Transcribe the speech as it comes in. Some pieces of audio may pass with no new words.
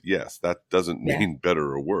yes, that doesn't mean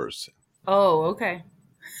better or worse. Oh, okay.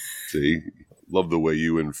 See, love the way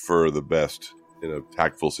you infer the best in a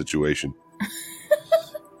tactful situation.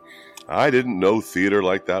 I didn't know theater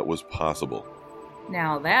like that was possible.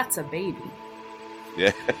 Now that's a baby.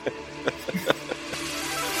 Yeah.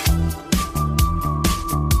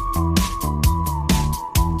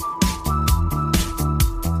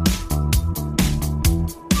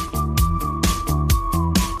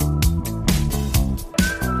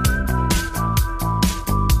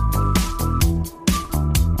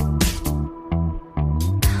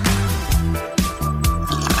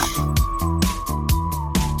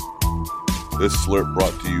 This slurp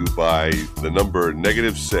brought to you by the number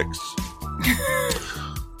 -6.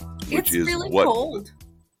 It's really cold.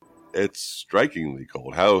 It's strikingly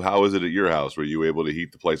cold. How is it at your house? Were you able to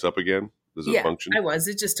heat the place up again? Does it function? I was.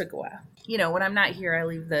 It just took a while. You know, when I'm not here, I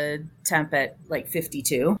leave the temp at like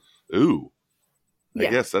 52. Ooh. I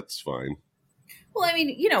guess that's fine. Well, I mean,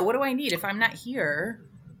 you know, what do I need if I'm not here?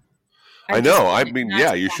 I know. I mean,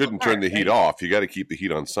 yeah, you shouldn't turn the heat off. You got to keep the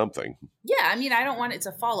heat on something. Yeah, I mean, I don't want it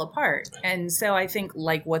to fall apart. And so I think,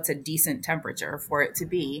 like, what's a decent temperature for it to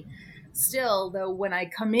be? Still, though, when I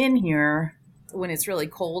come in here, when it's really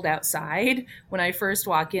cold outside, when I first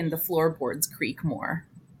walk in, the floorboards creak more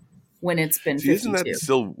when it's been 52. Isn't that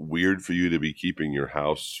still weird for you to be keeping your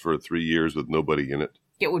house for 3 years with nobody in it?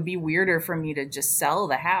 It would be weirder for me to just sell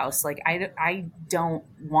the house. Like, I don't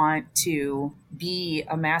want to be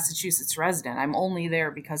a Massachusetts resident. I'm only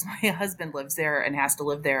there because my husband lives there and has to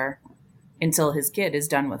live there until his kid is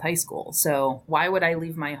done with high school. So why would I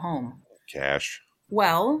leave my home? Cash.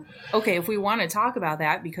 Well, okay, if we want to talk about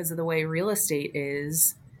that because of the way real estate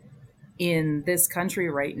is in this country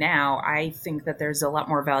right now, I think that there's a lot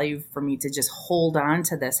more value for me to just hold on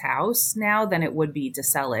to this house now than it would be to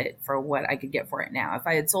sell it for what I could get for it now. If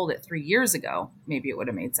I had sold it 3 years ago, maybe it would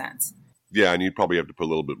have made sense. Yeah, and you'd probably have to put a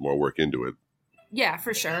little bit more work into it. Yeah,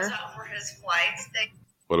 for sure. For his flights.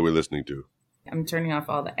 What are we listening to? I'm turning off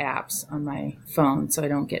all the apps on my phone so I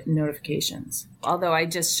don't get notifications. Although I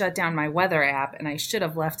just shut down my weather app and I should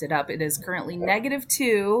have left it up. It is currently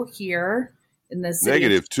 -2 here in the city.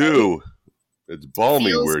 -2? It's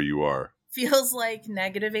balmy where you are. Feels like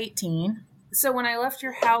 -18. So when I left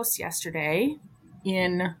your house yesterday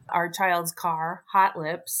in our child's car, Hot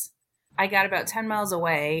Lips, I got about 10 miles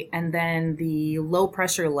away and then the low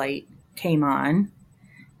pressure light came on.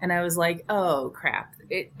 And I was like, oh, crap.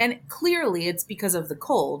 And clearly it's because of the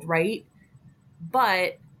cold, right?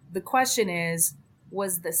 But the question is,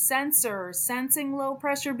 was the sensor sensing low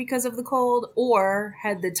pressure because of the cold, or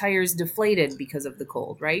had the tires deflated because of the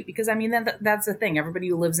cold, right? Because, I mean, that's the thing. Everybody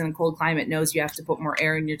who lives in a cold climate knows you have to put more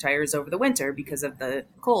air in your tires over the winter because of the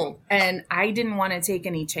cold. And I didn't want to take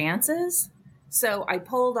any chances. So I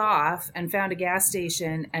pulled off and found a gas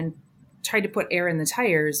station and tried to put air in the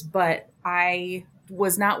tires, but I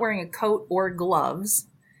was not wearing a coat or gloves.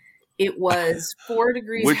 It was 4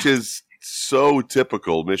 degrees. Which is so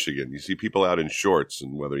typical Michigan. You see people out in shorts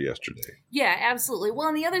and weather yesterday. Yeah, absolutely. Well,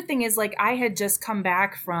 and the other thing is, like, I had just come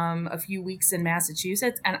back from a few weeks in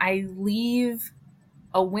Massachusetts, and I leave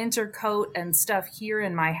a winter coat and stuff here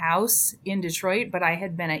in my house in Detroit, but I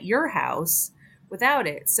had been at your house without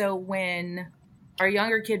it. So when our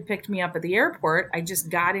younger kid picked me up at the airport, I just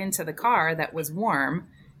got into the car that was warm,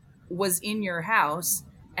 was in your house,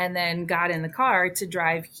 and then got in the car to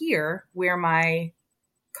drive here where my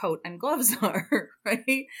coat and gloves are,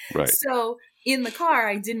 right? Right. So in the car,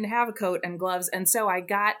 I didn't have a coat and gloves. And so I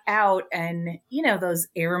got out, and, you know, those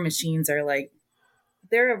air machines are like,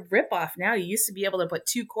 they're a ripoff now. You used to be able to put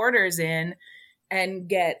 2 quarters in and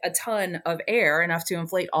get a ton of air, enough to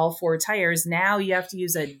inflate all 4 tires. Now you have to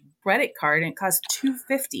use a credit card, and it costs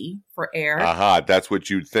 $2.50 for air. Aha, that's what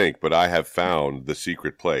you'd think, but I have found the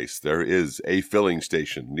secret place. There is a filling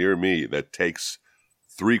station near me that takes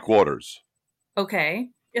 3 quarters.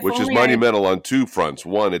 Okay. Which is monumental on 2 fronts.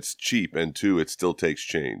 1, it's cheap, and 2, it still takes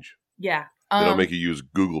change. Yeah. They don't make you use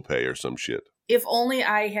Google Pay or some shit. If only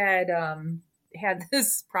I had had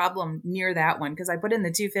this problem near that one, because I put in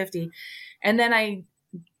the $2.50, and then I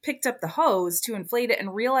picked up the hose to inflate it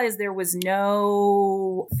and realized there was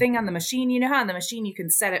no thing on the machine. You know how on the machine you can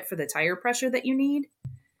set it for the tire pressure that you need?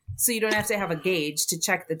 So you don't have to have a gauge to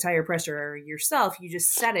check the tire pressure yourself. You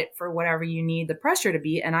just set it for whatever you need the pressure to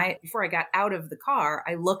be. And before I got out of the car,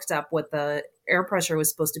 I looked up what the air pressure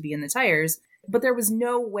was supposed to be in the tires, but there was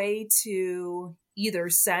no way to either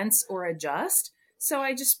sense or adjust. So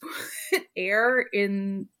I just put air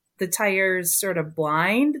in the tires sort of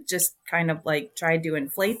blind, just kind of like tried to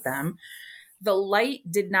inflate them. The light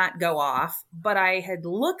did not go off, but I had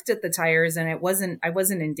looked at the tires and I wasn't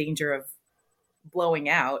in danger of blowing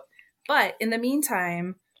out. But in the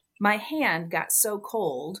meantime, my hand got so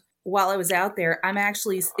cold while I was out there,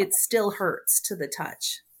 it still hurts to the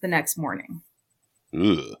touch the next morning.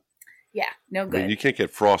 Ugh. Yeah, no good. I mean, you can't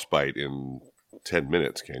get frostbite in 10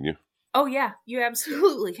 minutes, can you? Oh, yeah, you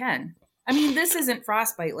absolutely can. I mean, this isn't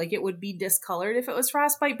frostbite. Like, it would be discolored if it was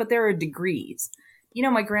frostbite, but there are degrees. You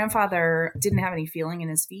know, my grandfather didn't have any feeling in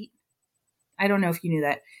his feet. I don't know if you knew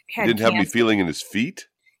that. He didn't have any feeling in his feet?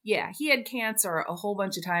 Yeah, he had cancer a whole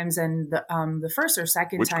bunch of times, and the first or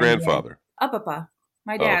second Which time... Which grandfather? Papa,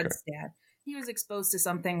 my dad's dad. He was exposed to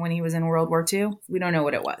something when he was in World War II. We don't know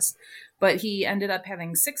what it was. But he ended up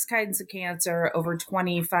having 6 kinds of cancer over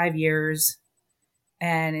 25 years.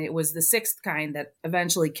 And it was the 6th kind that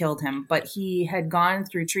eventually killed him. But he had gone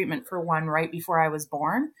through treatment for one right before I was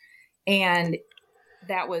born. And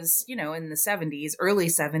that was, in the 70s, early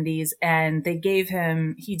 70s. And they gave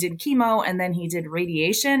him, he did chemo and then he did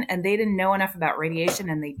radiation. And they didn't know enough about radiation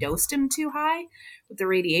and they dosed him too high with the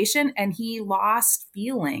radiation. And he lost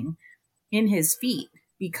feeling in his feet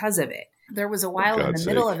because of it. There was a while in the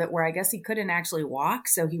middle of it where I guess he couldn't actually walk,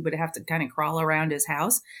 so he would have to kind of crawl around his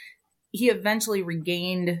house. He eventually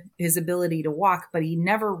regained his ability to walk, but he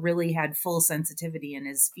never really had full sensitivity in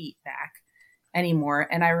his feet back anymore.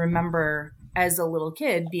 And I remember as a little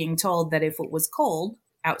kid being told that if it was cold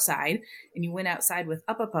outside and you went outside with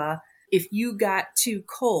Papa, if you got too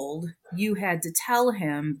cold, you had to tell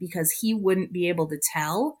him because he wouldn't be able to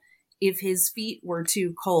tell if his feet were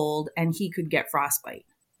too cold and he could get frostbite.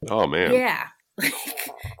 Oh, man. Yeah.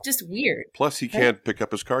 Just weird. Plus, he can't pick up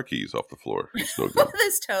his car keys off the floor. It's no good. With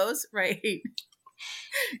his toes, right.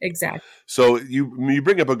 Exactly. So you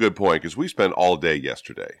bring up a good point because we spent all day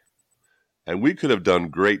yesterday. And we could have done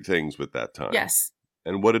great things with that time. Yes.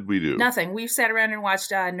 And what did we do? Nothing. We've sat around and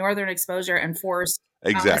watched Northern Exposure and forced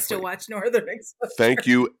us to watch Northern Exposure. Thank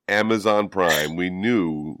you, Amazon Prime. We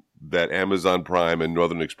knew that Amazon Prime and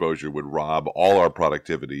Northern Exposure would rob all our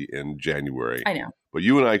productivity in January. I know. But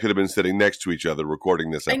you and I could have been sitting next to each other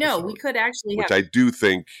recording this episode. I know. We could actually Which I do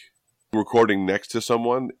think recording next to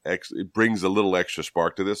someone, it brings a little extra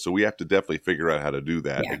spark to this. So we have to definitely figure out how to do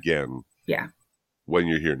that again. Yeah. When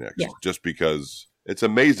you're here next. Yeah. Just because it's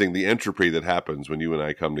amazing the entropy that happens when you and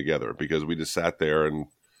I come together. Because we just sat there and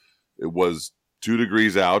it was 2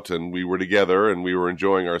 degrees out and we were together and we were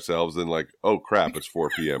enjoying ourselves and like, oh crap, it's 4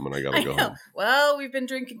 p.m. and I gotta go home. Well, we've been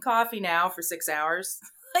drinking coffee now for 6 hours.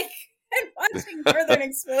 And watching Northern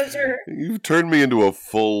Exposure. You've turned me into a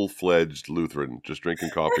full-fledged Lutheran, just drinking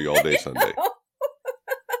coffee all day Sunday.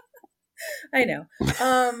 I know.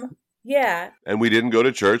 Yeah. And we didn't go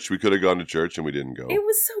to church. We could have gone to church and we didn't go. It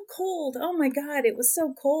was so cold. Oh my God, it was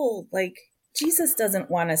so cold. Like, Jesus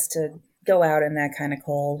doesn't want us to go out in that kind of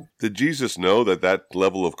cold. Did Jesus know that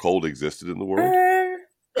level of cold existed in the world?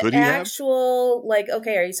 Could he have?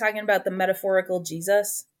 Okay, are you talking about the metaphorical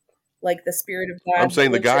Jesus? Like the Spirit of God? I'm saying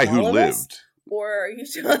the guy who lived. Or are you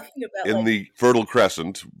talking about in the Fertile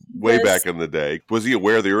Crescent way back in the day? Was he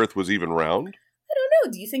aware the Earth was even round? I don't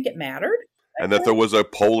know. Do you think it mattered? And that there was a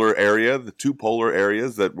polar area, the 2 polar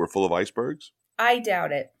areas that were full of icebergs? I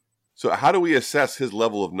doubt it. So how do we assess his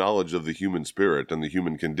level of knowledge of the human spirit and the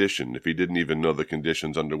human condition if he didn't even know the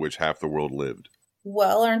conditions under which half the world lived?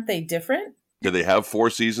 Well, aren't they different? Do they have 4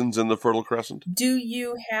 seasons in the Fertile Crescent? Do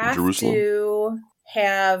you have to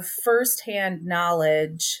have firsthand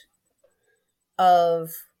knowledge of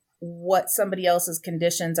what somebody else's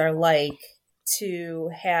conditions are like to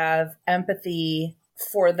have empathy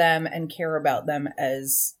for them and care about them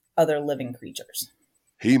as other living creatures?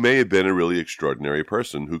 He may have been a really extraordinary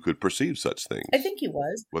person who could perceive such things. I think he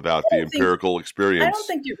was. Without the empirical experience,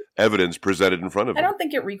 evidence presented in front of him. I don't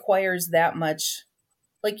think it requires that much.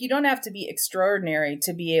 Like, you don't have to be extraordinary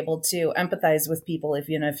to be able to empathize with people if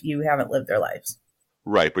you haven't lived their lives.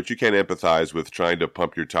 Right, but you can't empathize with trying to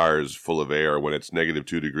pump your tires full of air when it's negative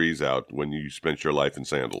 2 degrees out when you spent your life in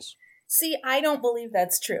sandals. See, I don't believe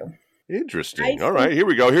that's true. Interesting. All right, here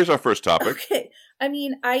we go. Here's our first topic. Okay. I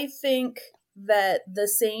mean, I think that the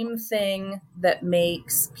same thing that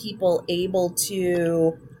makes people able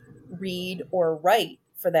to read or write,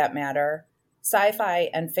 for that matter, sci-fi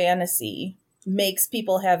and fantasy, makes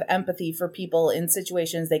people have empathy for people in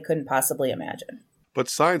situations they couldn't possibly imagine. But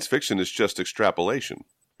science fiction is just extrapolation.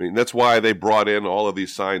 I mean, that's why they brought in all of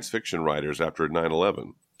these science fiction writers after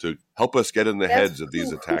 9/11 to help us get in the heads of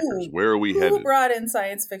these attackers. Where are we headed? Who brought in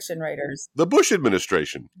science fiction writers? The Bush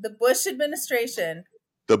administration. The Bush administration.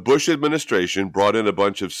 The Bush administration brought in a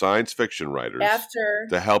bunch of science fiction writers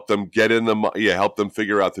to help them get in help them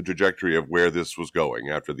figure out the trajectory of where this was going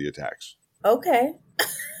after the attacks. Okay.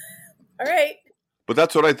 All right. But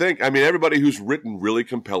that's what I think. I mean, everybody who's written really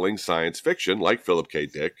compelling science fiction, like Philip K.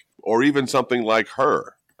 Dick, or even something like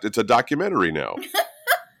Her, it's a documentary now.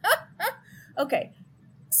 Okay,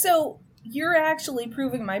 so you're actually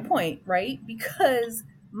proving my point, right? Because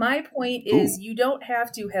my point is you don't have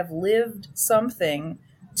to have lived something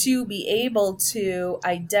to be able to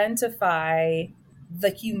identify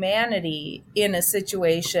the humanity in a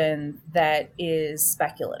situation that is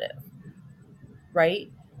speculative, right?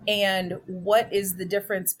 And what is the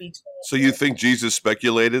difference between... So you think Jesus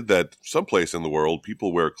speculated that someplace in the world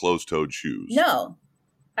people wear closed-toed shoes? No,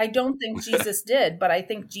 I don't think Jesus did, but I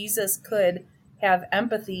think Jesus could have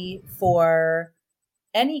empathy for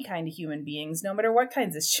any kind of human beings, no matter what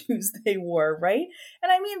kinds of shoes they wore, right?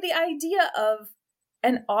 And I mean, the idea of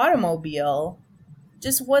an automobile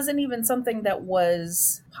just wasn't even something that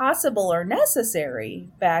was possible or necessary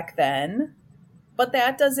back then. But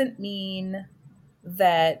that doesn't mean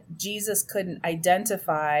that Jesus couldn't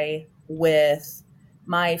identify with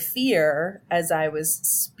my fear as I was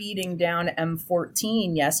speeding down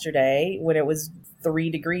M14 yesterday when it was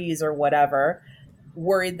 3 degrees or whatever,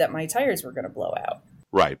 worried that my tires were going to blow out.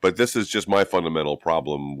 Right, but this is just my fundamental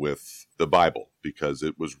problem with the Bible, because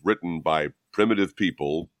it was written by primitive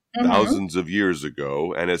people thousands of years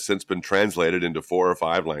ago and has since been translated into 4 or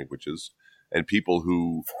 5 languages, and people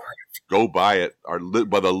who go by it are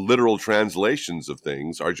by the literal translations of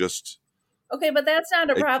things are just... Okay, but that's not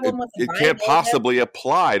a problem with the Bible. It can't possibly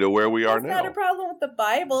apply to where we are now. That's not a problem with the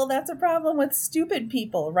Bible. That's a problem with stupid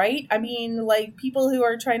people, right? I mean, like people who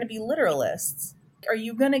are trying to be literalists. Are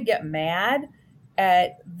you going to get mad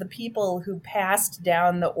at the people who passed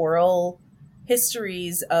down the oral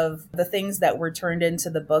histories of the things that were turned into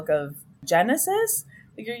the book of Genesis?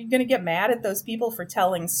 Like, are you going to get mad at those people for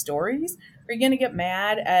telling stories? Are you going to get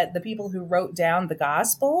mad at the people who wrote down the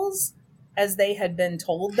Gospels as they had been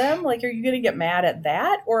told them? Like, are you going to get mad at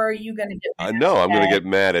that? Or are you going to get mad No, I'm going to get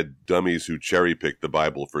mad at dummies who cherry pick the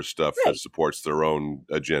Bible for stuff that supports their own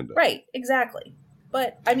agenda. Right, exactly.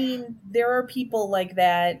 But, I mean, there are people like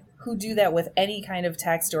that who do that with any kind of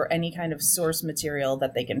text or any kind of source material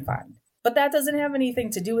that they can find. But that doesn't have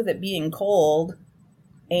anything to do with it being cold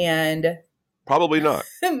and... Probably not.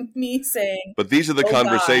 me saying... But these are the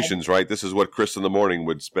conversations, God. Right? This is what Chris in the morning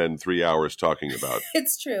would spend 3 hours talking about.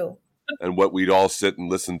 It's true. And what we'd all sit and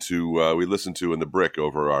listen to, we listened to in the brick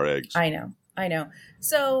over our eggs. I know.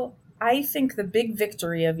 So I think the big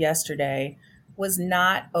victory of yesterday was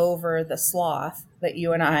not over the sloth that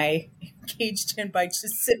you and I engaged in by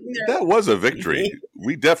just sitting there. That was a victory.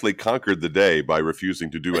 We definitely conquered the day by refusing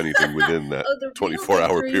to do anything within that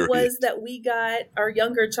 24-hour period. Was that we got our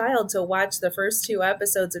younger child to watch the first 2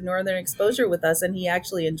 episodes of Northern Exposure with us, and he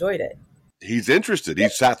actually enjoyed it. He's interested. He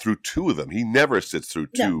sat through 2 of them. He never sits through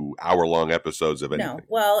 2 hour-long episodes of anything. No.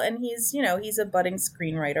 Well, and he's a budding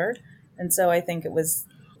screenwriter, and so I think it was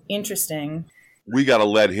interesting. We got to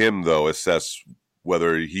let him, though, assess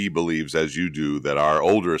whether he believes, as you do, that our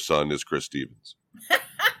older son is Chris Stevens.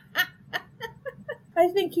 I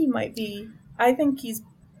think he might be. I think he's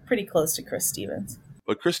pretty close to Chris Stevens.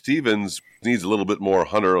 But Chris Stevens needs a little bit more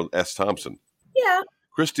Hunter S. Thompson. Yeah.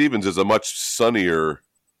 Chris Stevens is a much sunnier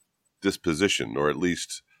disposition, or at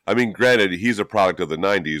least, I mean, granted, he's a product of the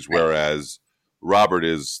 90s, whereas Robert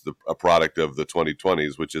is a product of the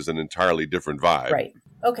 2020s, which is an entirely different vibe. Right.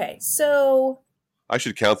 Okay, so... I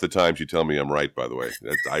should count the times you tell me I'm right, by the way.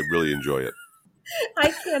 I really enjoy it.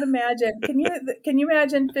 I can't imagine. Can you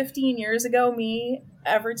imagine 15 years ago me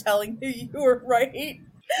ever telling you were right?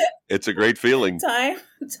 It's a great feeling.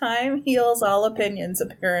 Time heals all opinions,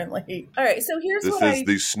 apparently. All right, so This is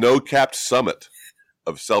the snow-capped summit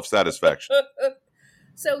of self-satisfaction.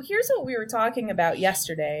 So here's what we were talking about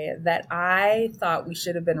yesterday that I thought we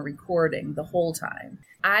should have been recording the whole time.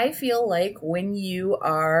 I feel like when you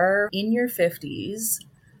are in your 50s,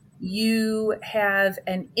 you have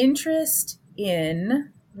an interest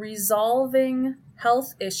in resolving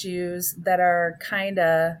health issues that are kind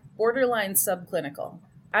of borderline subclinical.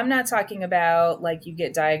 I'm not talking about like you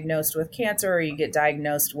get diagnosed with cancer or you get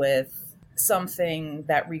diagnosed with something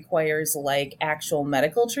that requires like actual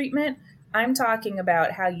medical treatment. I'm talking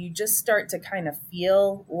about how you just start to kind of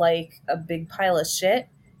feel like a big pile of shit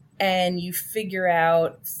and you figure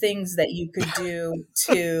out things that you could do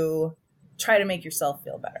to try to make yourself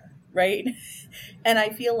feel better, right? And I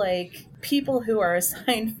feel like people who are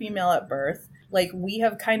assigned female at birth, like we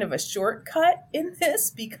have kind of a shortcut in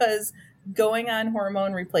this because going on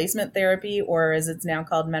hormone replacement therapy, or as it's now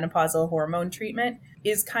called menopausal hormone treatment,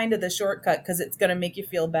 is kind of the shortcut because it's going to make you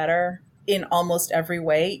feel better in almost every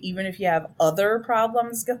way, even if you have other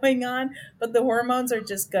problems going on. But the hormones are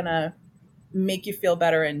just going to make you feel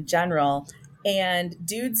better in general. And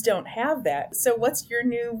dudes don't have that. So what's your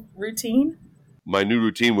new routine? My new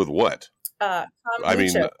routine with what? I mean,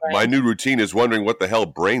 Kombucha, my right? new routine is wondering what the hell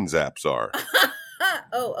brain zaps are.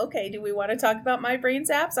 Oh, okay. Do we want to talk about my brain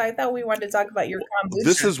zaps? I thought we wanted to talk about your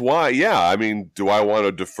This kombucha. is why, yeah. I mean, do I want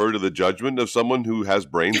to defer to the judgment of someone who has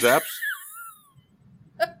brain zaps?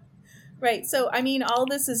 Right. So, I mean, all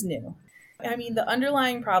this is new. I mean, the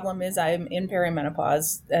underlying problem is I'm in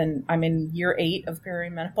perimenopause and I'm in year 8 of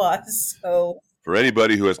perimenopause. So, For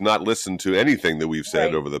anybody who has not listened to anything that we've said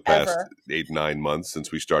right, over the past ever, 8, 9 months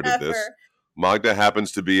since we started this, ever. Magda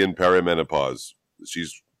happens to be in perimenopause.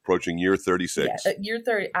 She's approaching year 36. Yeah,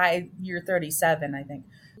 year 37, I think.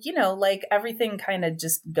 You know, like everything kind of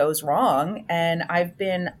just goes wrong. And I've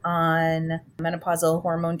been on menopausal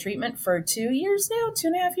hormone treatment for 2 years now,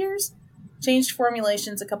 2.5 years. Changed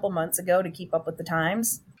formulations a couple months ago to keep up with the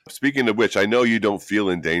times. Speaking of which, I know you don't feel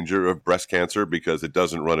in danger of breast cancer because it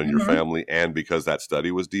doesn't run in your family and because that study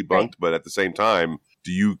was debunked. Right. But at the same time,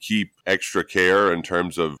 do you keep extra care in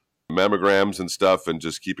terms of mammograms and stuff and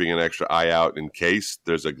just keeping an extra eye out in case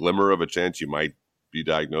there's a glimmer of a chance you might be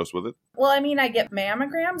diagnosed with it? Well, I mean, I get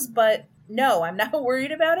mammograms, but no, I'm not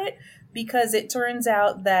worried about it because it turns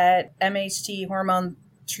out that MHT hormone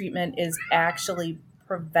treatment is actually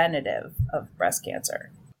preventative of breast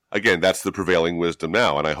cancer. Again, that's the prevailing wisdom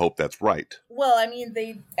now, and I hope that's right. Well, I mean,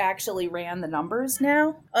 they actually ran the numbers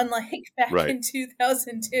now, unlike back Right. in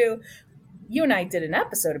 2002. You and I did an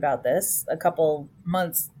episode about this a couple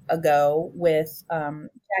months ago with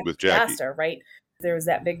Jackie. Astor, right? There was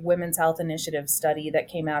that big Women's Health Initiative study that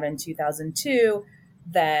came out in 2002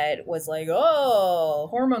 that was like, oh,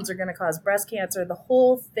 hormones are going to cause breast cancer. The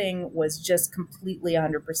whole thing was just completely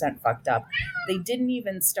 100% fucked up. They didn't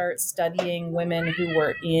even start studying women who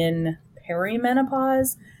were in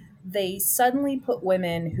perimenopause. They suddenly put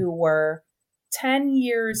women who were 10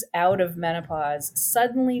 years out of menopause,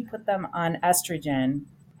 suddenly put them on estrogen.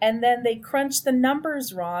 And then they crunched the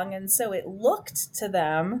numbers wrong. And so it looked to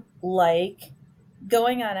them like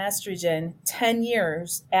going on estrogen 10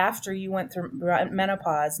 years after you went through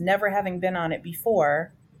menopause, never having been on it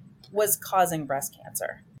before, was causing breast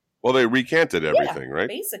cancer. Well, they recanted everything, right?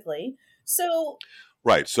 Basically. So,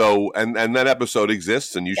 right. So, and that episode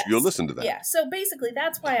exists, and you should go listen to that. Yeah. So basically,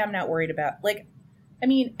 that's why I'm not worried about, like, I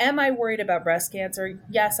mean, am I worried about breast cancer?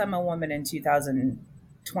 Yes, I'm a woman in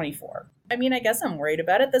 2024. I mean, I guess I'm worried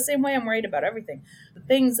about it the same way I'm worried about everything. The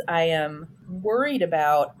things I am worried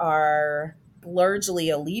about are largely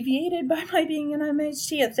alleviated by my being an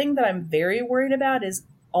MHT. A thing that I'm very worried about is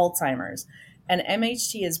Alzheimer's. And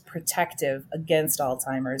MHT is protective against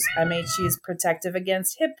Alzheimer's. MHT is protective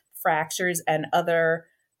against hip fractures and other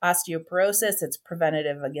osteoporosis. It's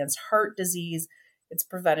preventative against heart disease. It's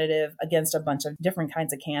preventative against a bunch of different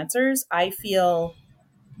kinds of cancers. I feel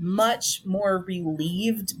much more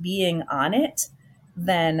relieved being on it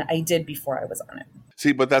than I did before I was on it.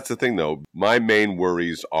 See, but that's the thing, though. My main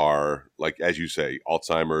worries are, like, as you say,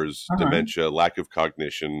 Alzheimer's, dementia, lack of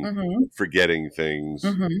cognition, forgetting things,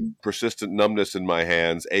 persistent numbness in my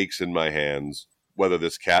hands, aches in my hands, whether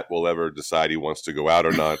this cat will ever decide he wants to go out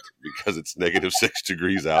or not because it's negative 6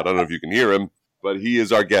 degrees out. I don't know if you can hear him, but he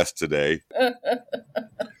is our guest today.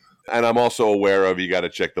 And I'm also aware of, you got to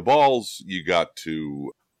check the balls, you got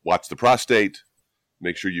to watch the prostate,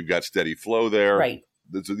 make sure you've got steady flow there. Right.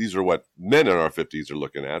 These are what men in our 50s are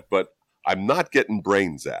looking at, but I'm not getting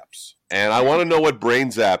brain zaps. And I want to know what brain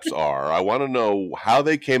zaps are. I want to know how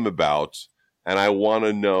they came about, and I want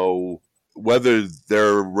to know whether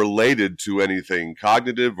they're related to anything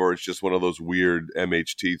cognitive or it's just one of those weird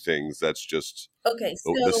MHT things that's just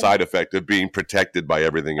the side effect of being protected by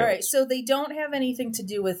everything else. All right, so they don't have anything to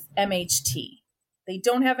do with MHT. They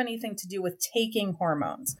don't have anything to do with taking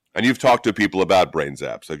hormones. And you've talked to people about brain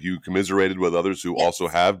zaps. Have you commiserated with others who also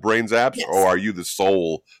have brain zaps? Yes. Or are you the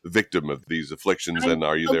sole victim of these afflictions, and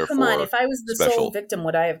are you therefore come on. If I was the special? sole victim,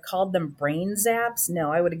 would I have called them brain zaps?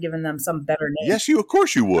 No, I would have given them some better name. Yes, of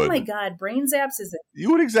course you would. Oh my God, brain zaps is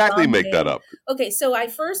You would exactly make that up. Okay, so I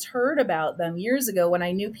first heard about them years ago when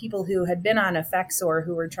I knew people who had been on Effexor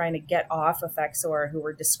who were trying to get off Effexor, who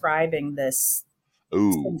were describing this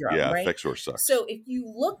syndrome, yeah, right? Effexor sucks. So if you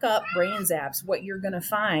look up brain zaps, what you're going to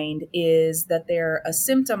find is that they're a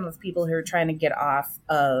symptom of people who are trying to get off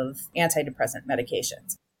of antidepressant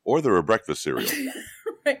medications. Or they're a breakfast cereal.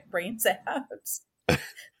 Right, brain zaps.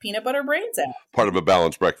 Peanut butter brain zaps. Part of a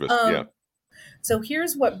balanced breakfast, yeah. So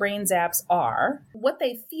here's what brain zaps are. What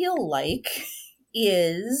they feel like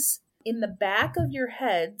is in the back of your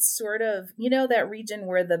head, sort of, you know, that region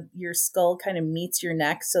where your skull kind of meets your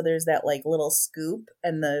neck. So there's that like little scoop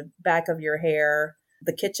and the back of your hair,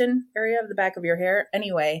 the kitchen area of the back of your hair.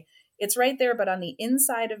 Anyway, It's right there, but on the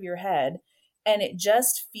inside of your head. And it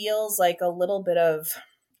just feels like a little bit of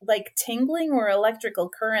like tingling or electrical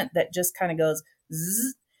current that just kind of goes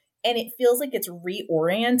zzz, and it feels like it's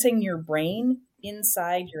reorienting your brain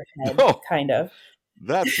inside your head, No, kind of.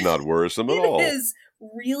 that's not worrisome at It all. is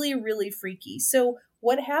really, really freaky. So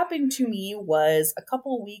what happened to me was a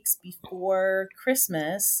couple weeks before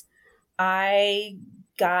Christmas, I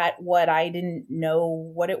got what I didn't know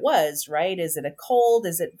what it was, right? Is it a cold?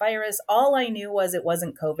 Is it virus? All I knew was it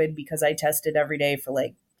wasn't COVID because I tested every day for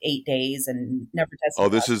like 8 days and never tested. Oh,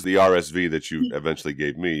 this is the RSV that you eventually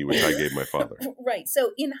gave me, which I gave my father. Right.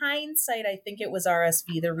 So in hindsight, I think it was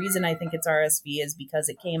RSV. The reason I think it's RSV is because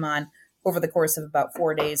it came on over the course of about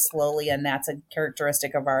 4 days slowly. And that's a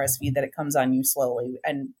characteristic of RSV, that it comes on you slowly.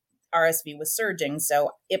 And RSV was surging.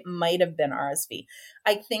 So it might have been RSV.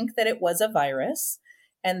 I think that it was a virus.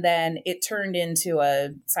 And then it turned into a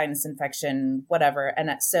sinus infection, whatever.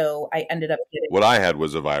 And so I ended up getting... What I had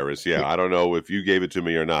was a virus. Yeah, I don't know if you gave it to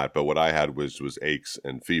me or not, but what I had was aches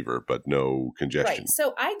and fever, but no congestion. Right.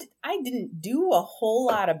 So I didn't do a whole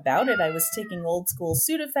lot about it. I was taking old school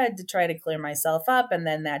Sudafed to try to clear myself up, and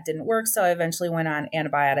then that didn't work. So I eventually went on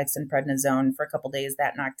antibiotics and prednisone for a couple days.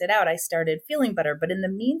 That knocked it out. I started feeling better. But in the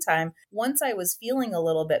meantime, once I was feeling a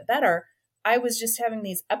little bit better, I was just having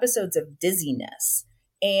these episodes of dizziness.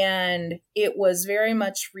 And it was very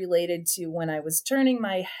much related to when I was turning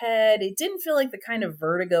my head. It didn't feel like the kind of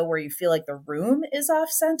vertigo where you feel like the room is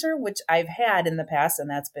off center, which I've had in the past, and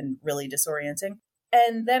that's been really disorienting.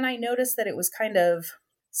 And then I noticed that it was kind of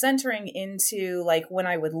centering into like when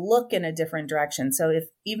I would look in a different direction. So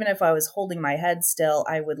even if I was holding my head still,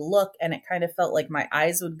 I would look and it kind of felt like my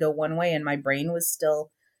eyes would go one way and my brain was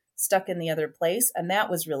still stuck in the other place. And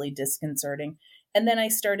that was really disconcerting. And then I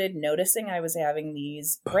started noticing I was having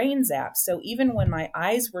these brain zaps. So even when my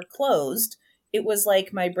eyes were closed, it was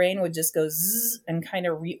like my brain would just go zzz and kind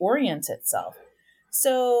of reorient itself.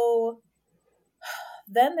 So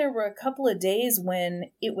then there were a couple of days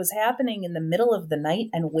when it was happening in the middle of the night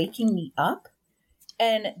and waking me up.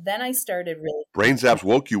 And then I started really... Brain zaps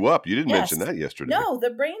woke you up. You didn't Yes. mention that yesterday. No, the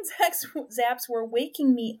brain zaps were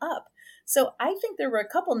waking me up. So I think there were a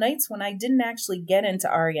couple nights when I didn't actually get into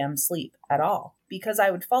REM sleep at all, because I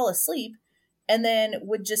would fall asleep and then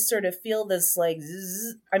would just sort of feel this like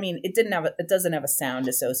zzz. I mean, it doesn't have a sound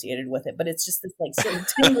associated with it, but it's just this like sort of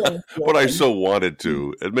tingling feeling. But I so wanted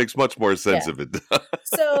to. It makes much more sense Yeah. if it does.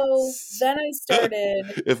 So then I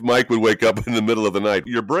started... If Mike would wake up in the middle of the night,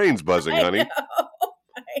 your brain's buzzing, honey.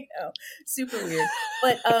 I know. Super weird.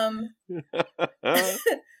 But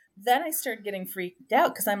then I started getting freaked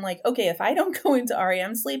out because I'm like, okay, if I don't go into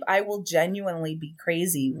REM sleep, I will genuinely be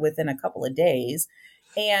crazy within a couple of days.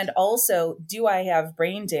 And also, do I have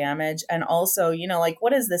brain damage? And also, like,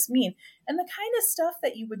 what does this mean? And the kind of stuff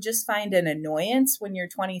that you would just find an annoyance when you're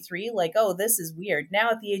 23, like, oh, this is weird.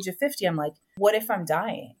 Now at the age of 50, I'm like, what if I'm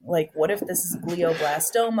dying? Like, what if this is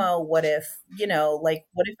glioblastoma? What if,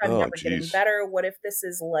 what if I'm never getting better? What if this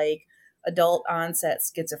is like adult onset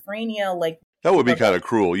schizophrenia? Like, that would be kind of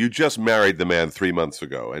cruel. You just married the man 3 months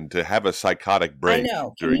ago, and to have a psychotic break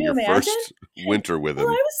during your first winter with him.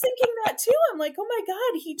 Well, I was thinking that too. I'm like, oh my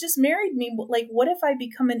God, he just married me. Like, what if I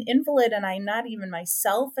become an invalid and I'm not even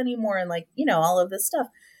myself anymore? And like, all of this stuff.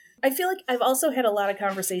 I feel like I've also had a lot of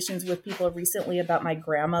conversations with people recently about my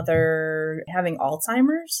grandmother having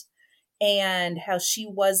Alzheimer's and how she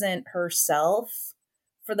wasn't herself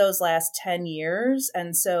for those last 10 years.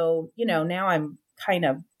 And so, now I'm kind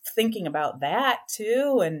of thinking about that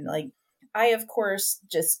too. And like, I, of course,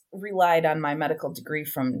 just relied on my medical degree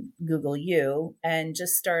from Google U and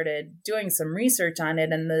just started doing some research on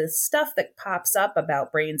it. And the stuff that pops up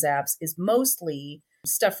about brain zaps is mostly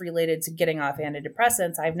stuff related to getting off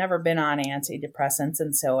antidepressants. I've never been on antidepressants,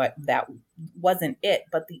 and so that wasn't it.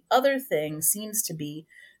 But the other thing seems to be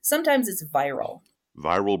sometimes it's viral.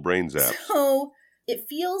 Viral brain zaps. So it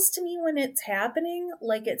feels to me when it's happening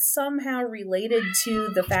like it's somehow related to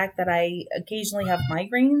the fact that I occasionally have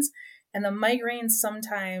migraines, and the migraines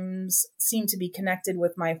sometimes seem to be connected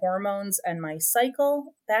with my hormones and my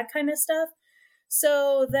cycle, that kind of stuff.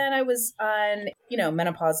 So then I was on,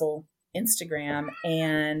 menopausal Instagram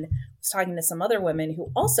and was talking to some other women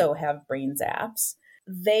who also have brain zaps.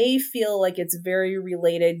 They feel like it's very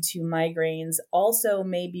related to migraines, also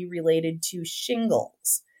maybe related to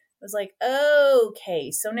shingles. I was like,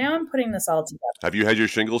 okay, so now I'm putting this all together. Have you had your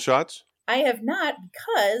shingle shots? I have not,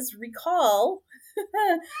 because recall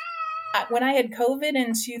when I had COVID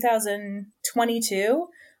in 2022,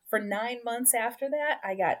 for 9 months after that,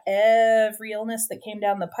 I got every illness that came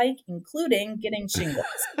down the pike, including getting shingles.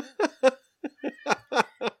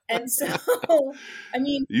 And so, I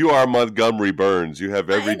mean, You are Montgomery Burns. You have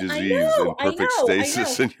every I disease in perfect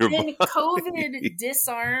stasis in your and body. COVID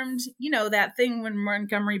disarmed, that thing when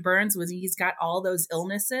Montgomery Burns he's got all those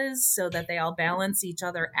illnesses so that they all balance each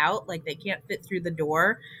other out, like they can't fit through the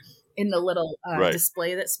door in the little Right.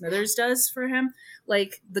 display that Smithers does for him.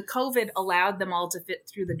 Like the COVID allowed them all to fit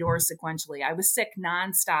through the door sequentially. I was sick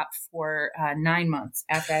nonstop for 9 months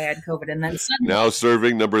after I had COVID. And then suddenly, Now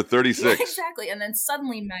serving number 36. Yeah, exactly. And then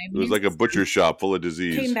suddenly my It was like a butcher shop full of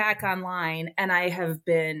disease. Came back online, and I have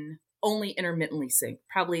been only intermittently sick,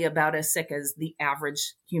 probably about as sick as the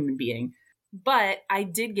average human being. But I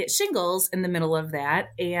did get shingles in the middle of that,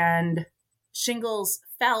 and shingles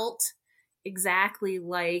felt exactly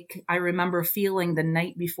like I remember feeling the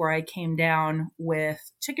night before I came down with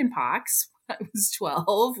chickenpox. I was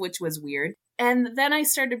 12, which was weird. And then I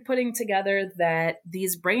started putting together that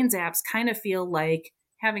these brain zaps kind of feel like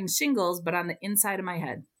having shingles, but on the inside of my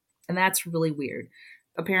head. And that's really weird.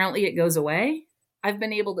 Apparently it goes away. I've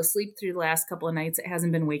been able to sleep through the last couple of nights. It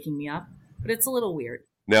hasn't been waking me up, but it's a little weird.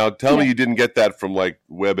 Now tell me you didn't get that from like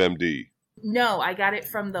WebMD. No, I got it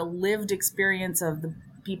from the lived experience of the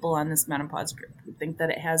people on this menopause group who think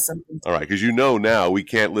that it has something. All right, because now we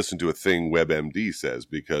can't listen to a thing WebMD says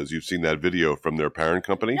because you've seen that video from their parent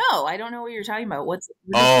company. No, I don't know what you're talking about.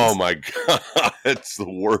 Oh my God, it's the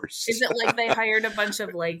worst. Is it like they hired a bunch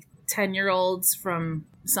of like 10-year-olds from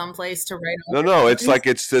someplace to write? No, it's like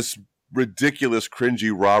it's this ridiculous,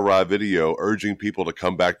 cringy, rah-rah video urging people to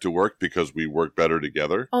come back to work because we work better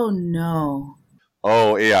together. Oh no.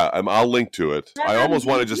 Oh, yeah, I'll link to it. I almost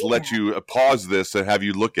want to just let you pause this and have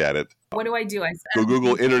you look at it. What do I do? Go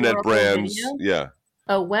Google internet brands. Video? Yeah.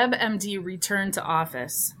 Oh, WebMD return to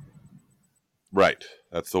office. Right.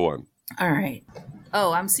 That's the one. All right.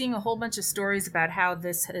 Oh, I'm seeing a whole bunch of stories about how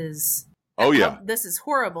this is. Oh, yeah. This is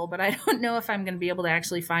horrible, but I don't know if I'm going to be able to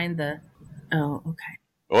actually find the. Oh, okay.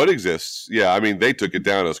 Oh, it exists. Yeah, I mean, they took it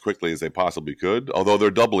down as quickly as they possibly could, although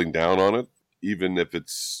they're doubling down on it, even if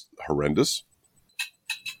it's horrendous.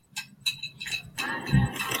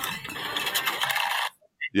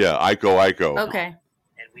 Yeah, Ico. Okay.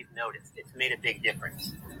 And we've noticed it's made a big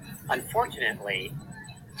difference. Unfortunately,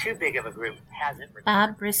 too big of a group hasn't returned.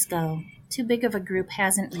 Bob Briscoe. Too big of a group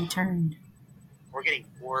hasn't returned. We're getting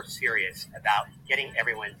more serious about getting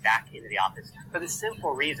everyone back into the office for the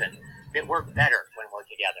simple reason that we're better when we're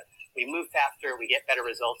together. We move faster, we get better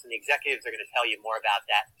results, and the executives are going to tell you more about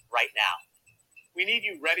that right now. We need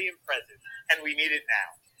you ready and present, and we need it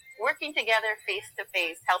now. Working together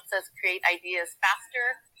face-to-face helps us create ideas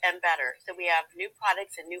faster and better, so we have new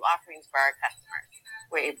products and new offerings for our customers.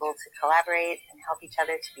 We're able to collaborate and help each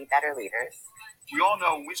other to be better leaders. We all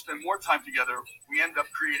know when we spend more time together, we end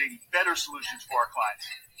up creating better solutions for our clients.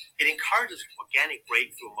 It encourages organic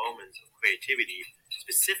breakthrough moments of creativity,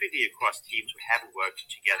 specifically across teams who haven't worked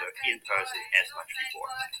together in person as much before.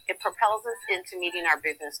 It propels us into meeting our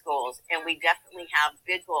business goals, and we definitely have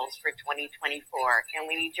big goals for 2024, and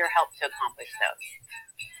we need your help to accomplish those.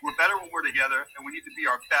 We're better when we're together, and we need to be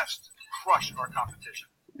our best to crush our competition.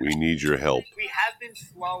 We need your help. We have been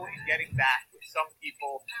slow in getting back with some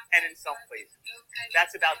people and in some places.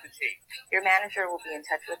 That's about to change. Your manager will be in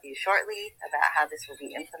touch with you shortly about how this will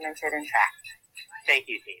be implemented and tracked. Thank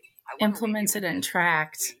you, team. Implemented and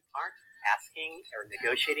tracked. We aren't asking or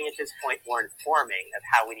negotiating at this point. We're informing of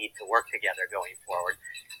how we need to work together going forward.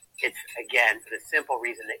 It's, again, for the simple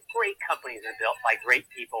reason that great companies are built by great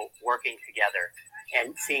people working together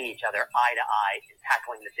and seeing each other eye to eye and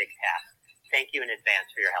tackling the big task. Thank you in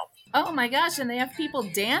advance for your help. Oh my gosh, and they have people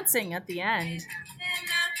dancing at the end.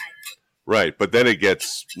 Right, but then it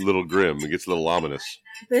gets a little grim. It gets a little ominous.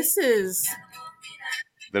 This is...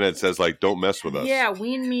 Then it says, like, don't mess with us. Yeah,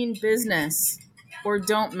 we mean business. Or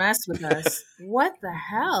don't mess with us. What the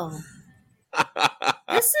hell?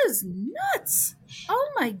 This is nuts. Oh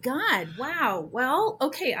my God. Wow. Well,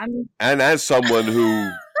 okay. And as someone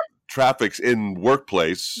who traffics in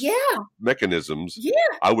workplace mechanisms,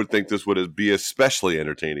 I would think this would be especially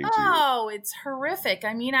entertaining to you. Oh, it's horrific.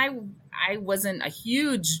 I mean, I wasn't a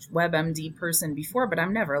huge WebMD person before, but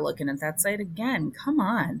I'm never looking at that site again. Come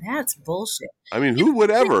on. That's bullshit. I mean, who would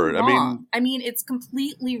ever? I mean, it's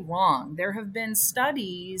completely wrong. There have been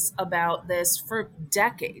studies about this for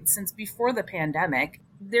decades, since before the pandemic.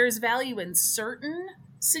 There's value in certain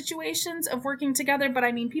situations of working together, but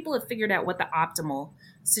I mean, people have figured out what the optimal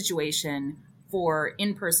situation for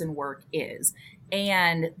in-person work is.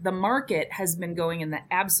 And the market has been going in the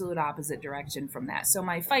absolute opposite direction from that. So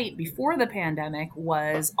my fight before the pandemic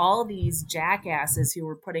was all these jackasses who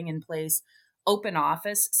were putting in place open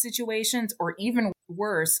office situations, or even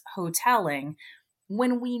worse, hoteling,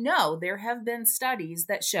 when we know there have been studies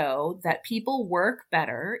that show that people work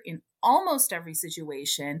better in almost every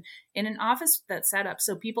situation in an office that's set up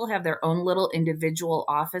so people have their own little individual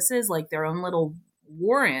offices, like their own little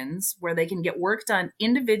warrens where they can get work done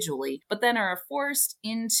individually, but then are forced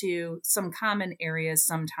into some common areas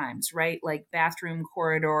sometimes, right? Like bathroom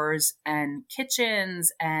corridors and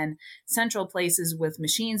kitchens and central places with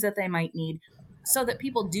machines that they might need, so that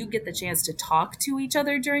people do get the chance to talk to each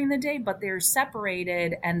other during the day, but they're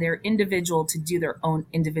separated and they're individual to do their own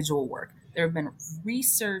individual work. There have been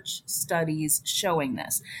research studies showing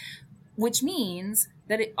this, which means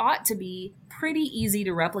that it ought to be pretty easy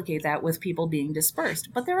to replicate that with people being dispersed.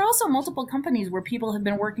 But there are also multiple companies where people have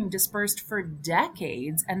been working dispersed for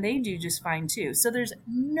decades and they do just fine too. So there's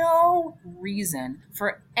no reason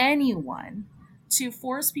for anyone to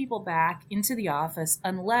force people back into the office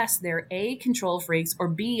unless they're A, control freaks, or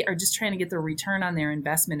B, are just trying to get the return on their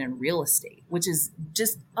investment in real estate, which is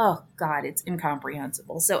just, oh God, it's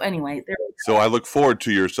incomprehensible. So anyway, there. So I look forward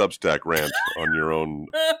to your Substack rant on your own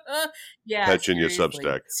yeah, Petchinia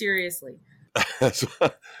Substack. Seriously.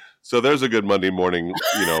 So there's a good Monday morning,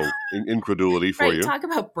 incredulity for you. Talk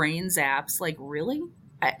about brain zaps. Like, really?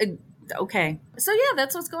 Okay. So yeah,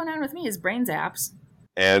 that's what's going on with me is brain zaps.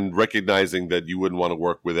 And recognizing that you wouldn't want to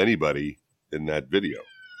work with anybody in that video.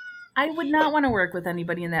 I would not want to work with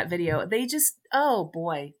anybody in that video. They just, oh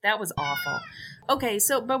boy, that was awful. Okay,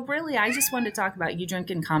 but really, I just wanted to talk about you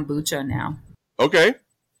drinking kombucha now. Okay.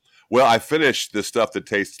 Well, I finished the stuff that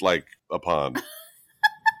tastes like a pond.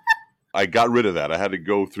 I got rid of that. I had to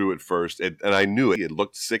go through it first. And I knew it. It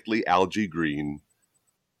looked sickly algae green.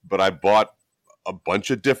 But I bought a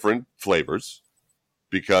bunch of different flavors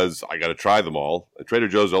because I got to try them all. Trader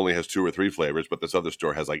Joe's only has 2 or 3 flavors, but this other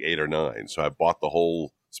store has like 8 or 9. So I bought the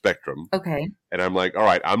whole spectrum. Okay. And I'm like, all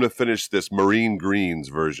right, I'm going to finish this marine greens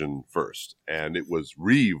version first. And it was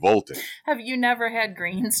revolting. Have you never had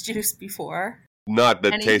greens juice before? Not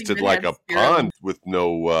that tasted like a pond with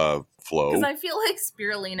no flow. Because I feel like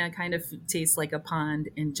spirulina kind of tastes like a pond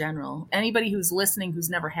in general. Anybody who's listening who's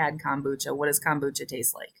never had kombucha, what does kombucha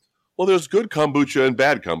taste like? Well, there's good kombucha and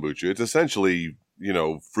bad kombucha. It's essentially,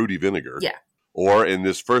 fruity vinegar. Yeah. Or in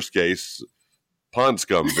this first case, pond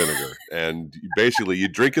scum vinegar. And basically, you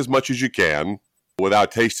drink as much as you can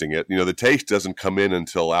without tasting it. The taste doesn't come in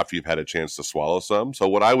until after you've had a chance to swallow some. So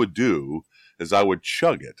what I would do is I would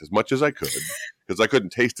chug it as much as I could because I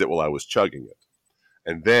couldn't taste it while I was chugging it.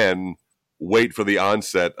 And then wait for the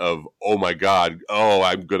onset of, oh my God,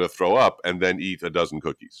 I'm going to throw up, and then eat a dozen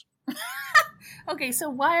cookies. Okay, so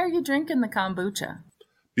why are you drinking the kombucha?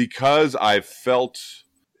 Because I felt,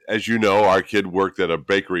 as you know, our kid worked at a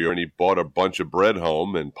bakery and he bought a bunch of bread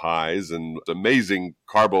home and pies and amazing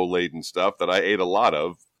carbo-laden stuff that I ate a lot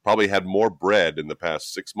of. Probably had more bread in the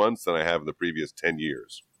past 6 months than I have in the previous 10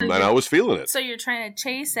 years. And I was feeling it. So you're trying to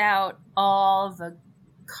chase out all the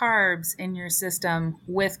carbs in your system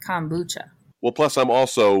with kombucha. Well, plus I'm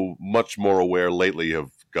also much more aware lately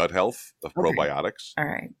of gut health, of probiotics. All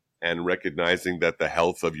right. And recognizing that the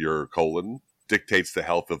health of your colon dictates the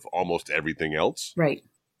health of almost everything else. Right.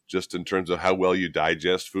 Just in terms of how well you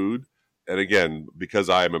digest food. And again, because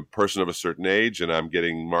I am a person of a certain age and I'm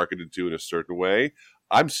getting marketed to in a certain way,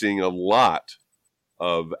 I'm seeing a lot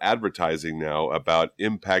of advertising now about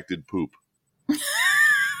impacted poop.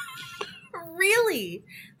 Really?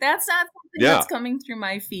 That's not something that's coming through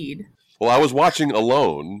my feed. Well, I was watching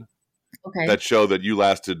Alone, okay, that show that you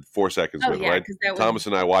lasted 4 seconds with, right? Thomas was...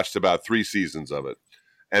 and I watched about 3 seasons of it.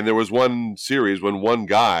 And there was one series when one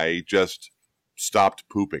guy just stopped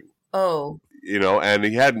pooping. Oh. And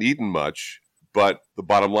he hadn't eaten much. But the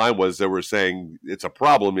bottom line was they were saying it's a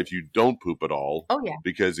problem if you don't poop at all. Oh, yeah.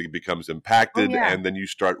 Because it becomes impacted and then you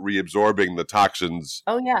start reabsorbing the toxins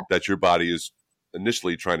that your body is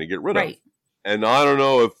initially trying to get rid of. And I don't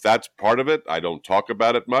know if that's part of it. I don't talk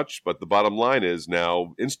about it much. But the bottom line is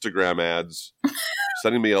now Instagram ads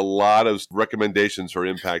sending me a lot of recommendations for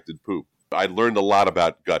impacted poop. I learned a lot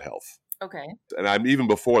about gut health. Okay. And even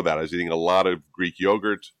before that, I was eating a lot of Greek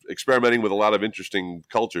yogurt, experimenting with a lot of interesting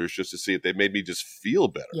cultures just to see if they made me just feel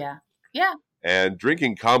better. Yeah. Yeah. And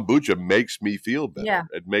drinking kombucha makes me feel better. Yeah.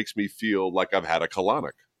 It makes me feel like I've had a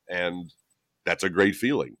colonic. And that's a great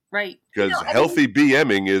feeling. Right. Because healthy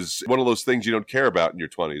BMing is one of those things you don't care about in your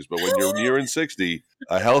 20s. But when you're nearing 60,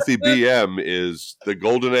 a healthy BM is the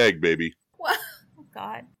golden egg, baby. Oh,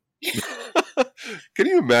 God. Can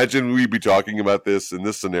you imagine we'd be talking about this in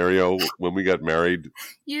this scenario when we got married?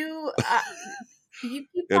 You keep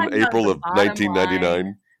in April of 1999.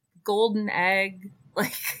 Line, golden egg.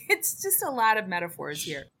 Like, it's just a lot of metaphors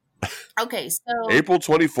here. Okay, so April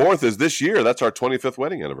 24th is this year. That's our 25th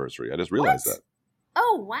wedding anniversary. I just realized that.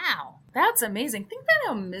 Oh, wow. That's amazing. Think about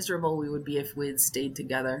how miserable we would be if we had stayed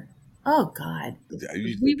together. Oh, God.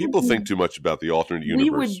 People think too much about the alternate universe.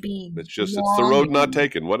 We would be it's the road not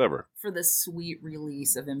taken, whatever. For the sweet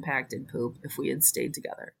release of impacted poop if we had stayed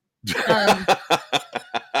together.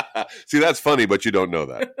 See, that's funny, but you don't know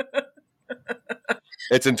that.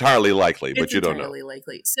 It's entirely likely, but you don't know. It's entirely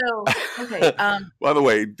likely. So, okay. By the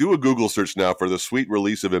way, do a Google search now for the sweet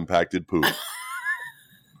release of impacted poop.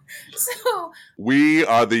 So we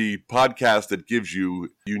are the podcast that gives you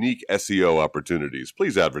unique SEO opportunities.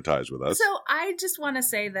 Please advertise with us. So I just want to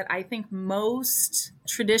say that I think most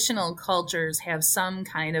traditional cultures have some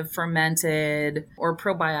kind of fermented or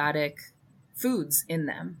probiotic foods in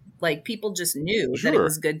them. Like people just knew that it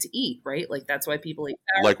was good to eat, right? Like that's why people eat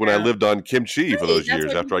sauerkraut. Like when I lived on kimchi for those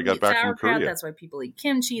years after I got back from Korea. That's why people eat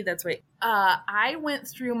kimchi. That's why I went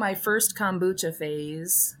through my first kombucha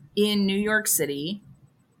phase in New York City.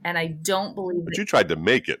 And I don't believe But you tried to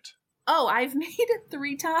make it. Oh, I've made it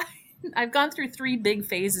 3 times. I've gone through 3 big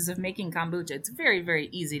phases of making kombucha. It's very, very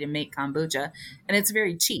easy to make kombucha, and it's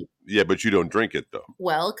very cheap. Yeah, but you don't drink it, though.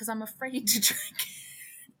 Well, because I'm afraid to drink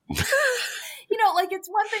it. Like it's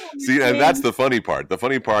one thing. See, and that's the funny part. The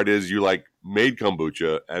funny part is you, made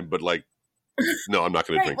kombucha, but no, I'm not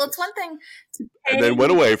going to drink Well, this. It's one thing to pay. And then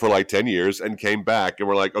went away for 10 years and came back and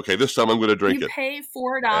we're like, okay, this time I'm going to drink it. You pay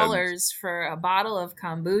 $4 for a bottle of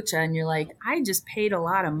kombucha and you're like, I just paid a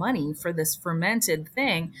lot of money for this fermented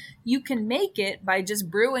thing. You can make it by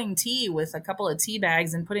just brewing tea with a couple of tea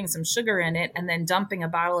bags and putting some sugar in it and then dumping a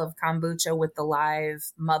bottle of kombucha with the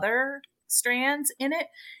live mother strands in it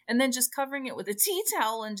and then just covering it with a tea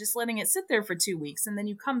towel and just letting it sit there for 2 weeks. And then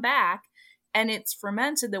you come back and it's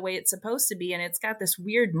fermented the way it's supposed to be. And it's got this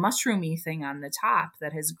weird mushroomy thing on the top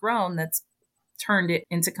that has grown that's turned it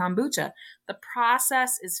into kombucha. The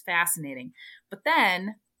process is fascinating. But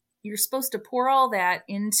then you're supposed to pour all that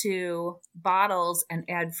into bottles and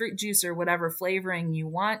add fruit juice or whatever flavoring you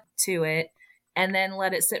want to it. And then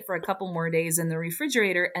let it sit for a couple more days in the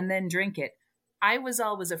refrigerator and then drink it. I was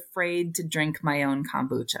always afraid to drink my own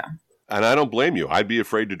kombucha. And I don't blame you. I'd be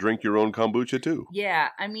afraid to drink your own kombucha too. Yeah,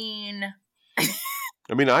 I mean,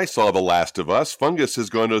 I saw The Last of Us. Fungus is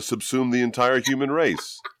going to subsume the entire human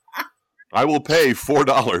race. I will pay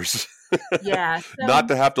 $4 yeah, not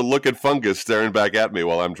to have to look at fungus staring back at me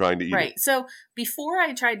while I'm trying to eat right. it. So before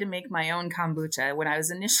I tried to make my own kombucha, when I was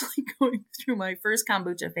initially going through my first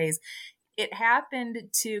kombucha phase, it happened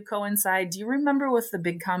to coincide. Do you remember with the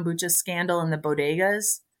big kombucha scandal in the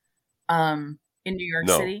bodegas in New York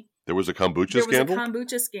City? There was a kombucha scandal? There was a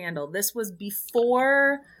kombucha scandal. This was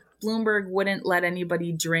before Bloomberg wouldn't let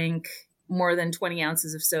anybody drink more than 20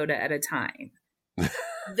 ounces of soda at a time.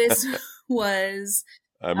 This was...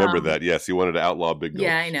 I remember that. Yes, he wanted to outlaw big gulps.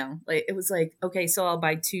 Yeah, I know. It was like, okay, so I'll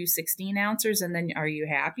buy 2 16-ouncers and then are you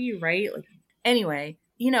happy, right? Anyway,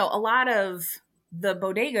 a lot of the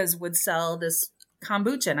bodegas would sell this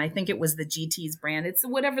kombucha, and I think it was the GT's brand. It's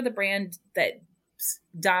whatever the brand that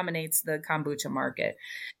dominates the kombucha market.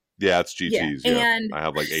 Yeah, it's GT's. Yeah. And I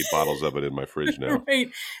have 8 bottles of it in my fridge now.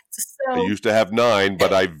 Right. So, I used to have 9,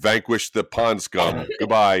 but I vanquished the pond scum.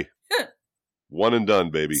 Goodbye. One and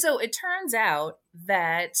done, baby. So it turns out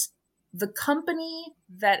that the company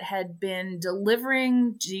that had been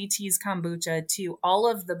delivering GT's kombucha to all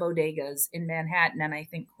of the bodegas in Manhattan and I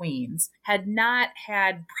think Queens had not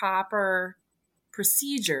had proper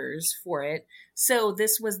procedures for it. So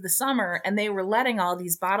this was the summer and they were letting all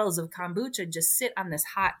these bottles of kombucha just sit on this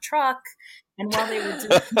hot truck. And while they were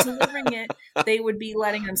delivering it, they would be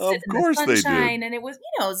letting them sit in the sunshine. And it was,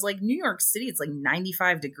 it was like New York City. It's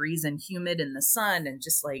 95 degrees and humid in the sun and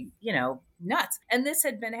just nuts. And this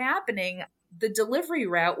had been happening. The delivery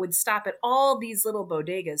route would stop at all these little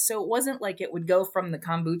bodegas. So it wasn't like it would go from the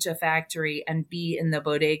kombucha factory and be in the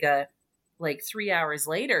bodega 3 hours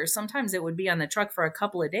later. Sometimes it would be on the truck for a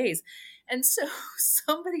couple of days. And so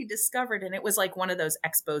somebody discovered, and it was one of those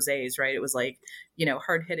exposés, right? It was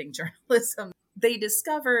hard-hitting journalism. They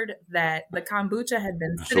discovered that the kombucha had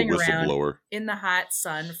been sitting around in the hot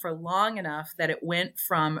sun for long enough that it went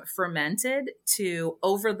from fermented to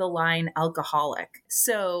over-the-line alcoholic.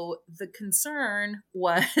 So the concern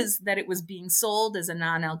was that it was being sold as a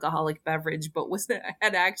non-alcoholic beverage, but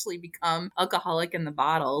had actually become alcoholic in the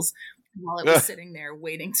bottles while it was sitting there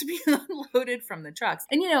waiting to be unloaded from the trucks.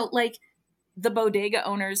 And, the bodega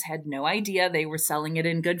owners had no idea they were selling it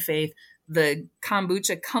in good faith. The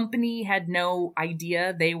kombucha company had no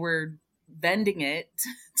idea they were vending it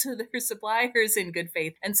to their suppliers in good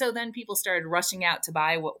faith. And so then people started rushing out to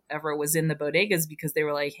buy whatever was in the bodegas because they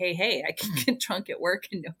were like, hey, I can get drunk at work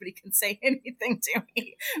and nobody can say anything to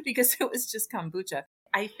me because it was just kombucha.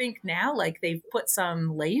 I think now, like, they've put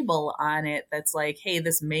some label on it that's like, hey,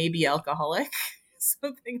 this may be alcoholic,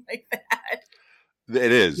 something like that.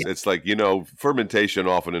 It is. Yeah. It's like, fermentation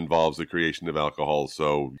often involves the creation of alcohol,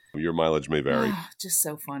 so your mileage may vary. Just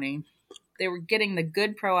so funny. They were getting the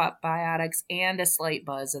good probiotics and a slight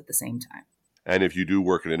buzz at the same time. And if you do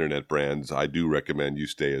work in internet brands, I do recommend you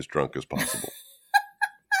stay as drunk as possible.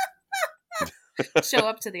 Show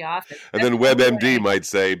up to the office. And then WebMD might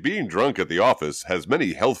say, being drunk at the office has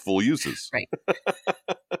many healthful uses. Right.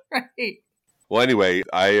 Right. Well, anyway,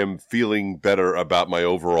 I am feeling better about my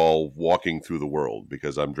overall walking through the world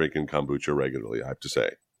because I'm drinking kombucha regularly, I have to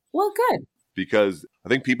say. Well, good. Because I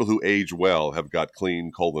think people who age well have got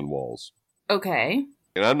clean colon walls. Okay.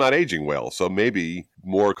 And I'm not aging well, so maybe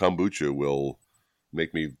more kombucha will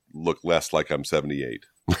make me look less like I'm 78.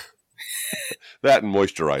 That and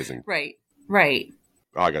moisturizing. Right. Right.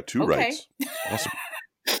 Oh, I got two Okay. rights. Awesome.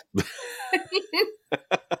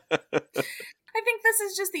 I think this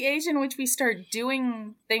is just the age in which we start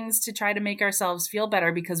doing things to try to make ourselves feel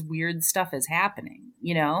better because weird stuff is happening,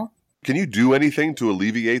 Can you do anything to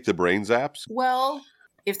alleviate the brain zaps? Well,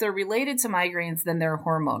 if they're related to migraines, then they're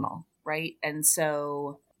hormonal, right? And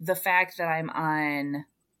so the fact that I'm on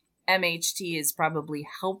MHT is probably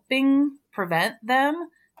helping prevent them,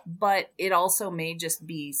 but it also may just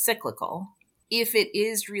be cyclical. If it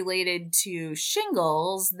is related to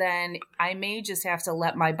shingles, then I may just have to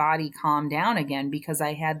let my body calm down again because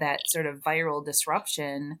I had that sort of viral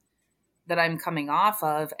disruption that I'm coming off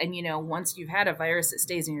of. And, once you've had a virus, it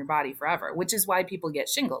stays in your body forever, which is why people get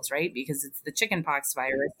shingles, right? Because it's the chickenpox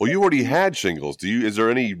virus. Well, you already had shingles. Is there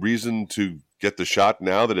any reason to get the shot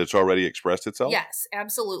now that it's already expressed itself? Yes,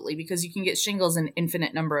 absolutely. Because you can get shingles an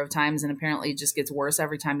infinite number of times, and apparently it just gets worse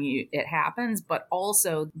every time it happens. But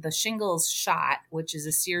also the shingles shot, which is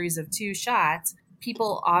a series of 2 shots,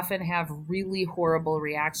 people often have really horrible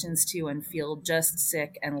reactions to and feel just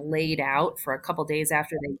sick and laid out for a couple days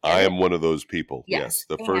after they get I it. am one of those people. Yes.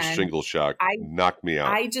 The first And shingle shot knocked me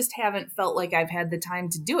out. I just haven't felt like I've had the time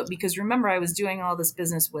to do it because remember, I was doing all this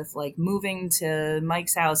business with like moving to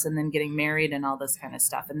Mike's house and then getting married and all this kind of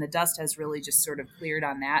stuff. And the dust has really just sort of cleared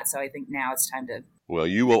on that. So I think now it's time to. Well,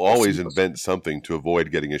 you will always invent something to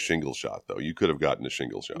avoid getting a shingle shot, though. You could have gotten a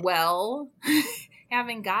shingle shot. Well,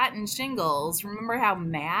 having gotten shingles, remember how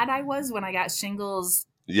mad I was when I got shingles?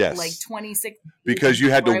 Yes. Like 26. Because you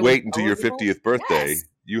had to before I wait was until your eligible? 50th birthday. Yes.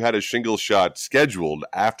 You had a shingle shot scheduled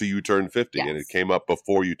after you turned 50, and it Yes. came up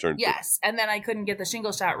before you turned 50. Yes. And then I couldn't get the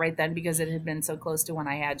shingle shot right then because it had been so close to when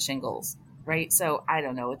I had shingles. Right. So I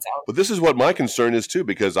don't know. It's out. But this is what my concern is, too,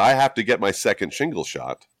 because I have to get my second shingle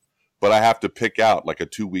shot, but I have to pick out like a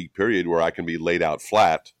 2-week period where I can be laid out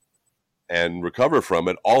flat and recover from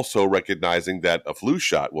it, also recognizing that a flu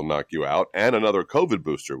shot will knock you out and another COVID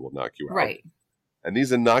booster will knock you out. Right. And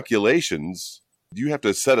these inoculations, you have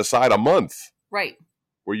to set aside a month Right.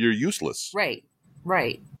 where you're useless. Right.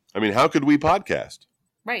 Right. I mean, how could we podcast?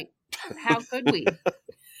 Right. How could we?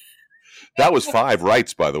 That was 5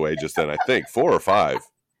 rights, by the way, just then, I think. 4 or 5.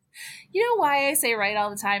 You know why I say right all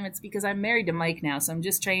the time? It's because I'm married to Mike now, so I'm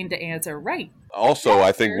just trained to answer right. Also, Yeah,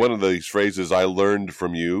 I think sure. one of these phrases I learned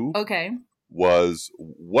from you Okay. was,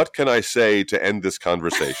 what can I say to end this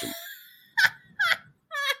conversation?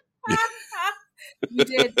 You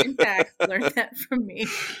did, in fact, learn that from me.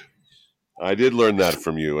 I did learn that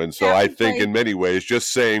from you. And so Yeah, I it's think like- in many ways,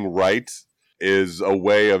 just saying right is a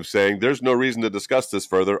way of saying there's no reason to discuss this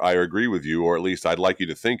further. I agree with you, or at least I'd like you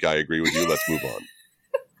to think I agree with you. Let's move on.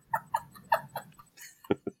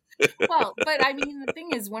 Well, but I mean, the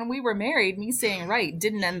thing is, when we were married, me saying right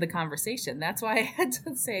didn't end the conversation. That's why I had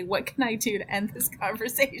to say, what can I do to end this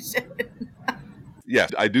conversation?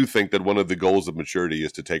 Yes, I do think that one of the goals of maturity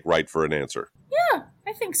is to take right for an answer. Yeah,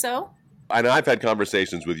 I think so. And I've had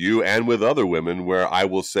conversations with you and with other women where I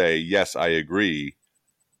will say, yes, I agree.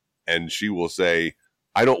 And she will say,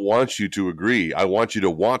 I don't want you to agree. I want you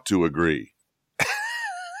to want to agree.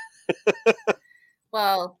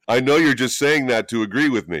 Well, I know you're just saying that to agree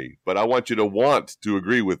with me, but I want you to want to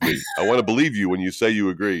agree with me. I want to believe you when you say you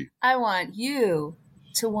agree. I want you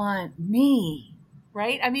to want me,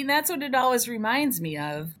 right? I mean, that's what it always reminds me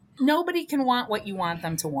of. Nobody can want what you want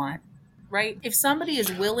them to want, right? If somebody is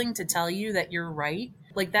willing to tell you that you're right,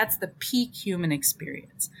 like that's the peak human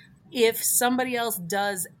experience. If somebody else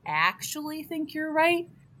does actually think you're right,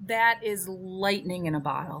 that is lightning in a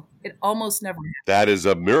bottle. It almost never happens. That is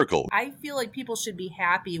a miracle. I feel like people should be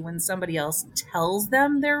happy when somebody else tells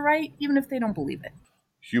them they're right, even if they don't believe it.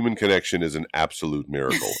 Human connection is an absolute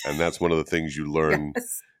miracle. And that's one of the things you learn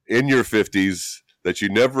Yes. in your 50s that you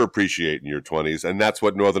never appreciate in your 20s. And that's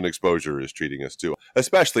what Northern Exposure is treating us to.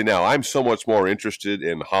 Especially now, I'm so much more interested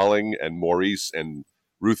in Holling and Maurice and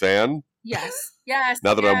Ruth Ann. Yes.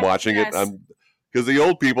 Now that I'm watching it, because the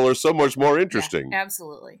old people are so much more interesting. Yeah,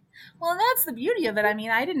 absolutely. Well, and that's the beauty of it. I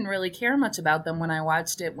mean, I didn't really care much about them when I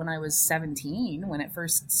watched it when I was 17, when it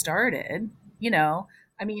first started. You know,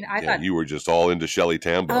 I mean, I thought you were just all into Shelley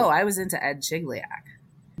Tambo. Oh, I was into Ed Chigliak.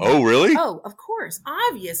 Oh, really? Oh, of course.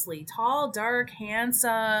 Obviously. Tall, dark,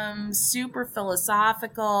 handsome, super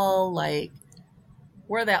philosophical, like,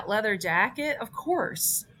 wear that leather jacket. Of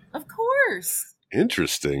course. Of course.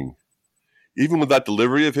 Interesting. Even with that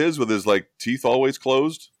delivery of his, with his, like, teeth always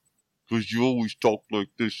closed? Because you always talk like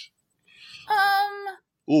this.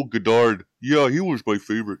 Oh, Godard. Yeah, he was my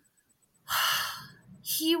favorite.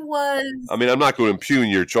 He was... I mean, I'm not going to impugn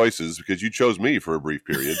your choices because you chose me for a brief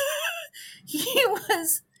period. He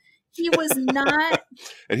was not...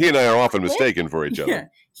 And he and I are often mistaken for each other. Yeah.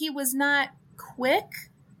 He was not quick,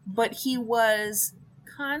 but he was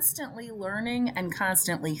constantly learning and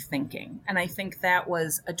constantly thinking. And I think that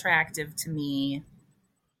was attractive to me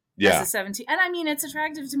as a 17. And I mean, it's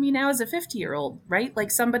attractive to me now as a 50-year-old, right?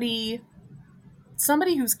 Like somebody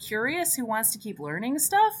who's curious, who wants to keep learning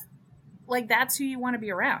stuff. Like, that's who you want to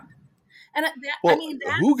be around. And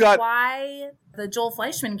that's why the Joel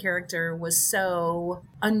Fleischman character was so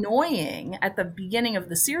annoying at the beginning of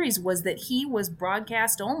the series, was that he was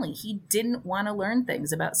broadcast only. He didn't want to learn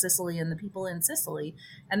things about Sicily and the people in Sicily.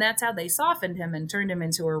 And that's how they softened him and turned him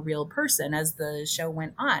into a real person as the show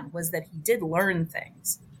went on, was that he did learn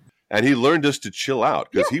things. And he learned us to chill out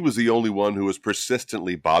because he was the only one who was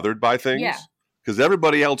persistently bothered by things. Yeah. Because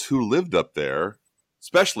everybody else who lived up there,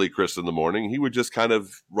 especially Chris in the Morning, he would just kind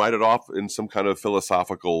of write it off in some kind of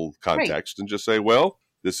philosophical context and just say, well,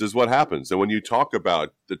 this is what happens. And when you talk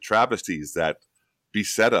about the travesties that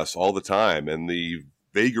beset us all the time and the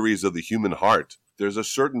vagaries of the human heart, there's a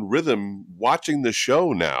certain rhythm. Watching the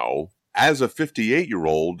show now, as a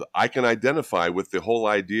 58-year-old, I can identify with the whole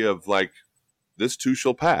idea of, like, this too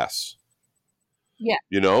shall pass. Yeah.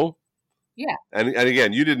 You know? Yeah. And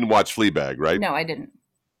again, you didn't watch Fleabag, right? No, I didn't.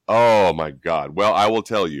 Oh, my God. Well, I will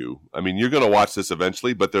tell you. I mean, you're going to watch this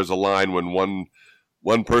eventually, but there's a line when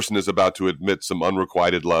one person is about to admit some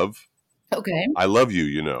unrequited love. Okay. I love you,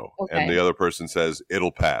 you know. Okay. And the other person says,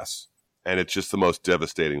 it'll pass. And it's just the most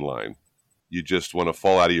devastating line. You just want to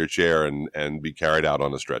fall out of your chair and be carried out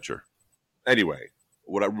on a stretcher. Anyway,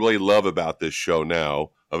 what I really love about this show now,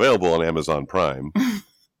 available on Amazon Prime,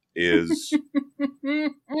 is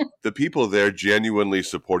the people there genuinely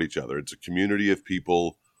support each other. It's a community of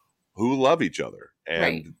people who love each other.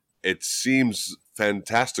 And it seems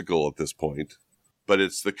fantastical at this point, but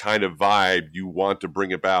it's the kind of vibe you want to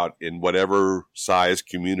bring about in whatever size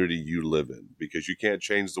community you live in, because you can't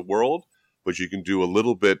change the world, but you can do a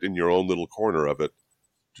little bit in your own little corner of it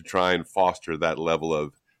to try and foster that level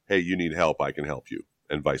of, hey, you need help, I can help you,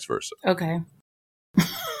 and vice versa. Okay.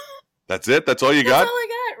 That's it? That's all you got? That's all I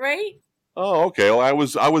got, right? Oh, okay. Well,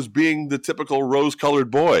 I was being the typical rose-colored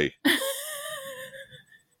boy.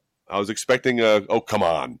 I was expecting oh, come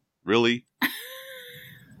on. Really?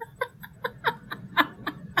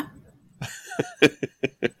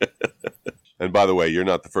 And by the way, you're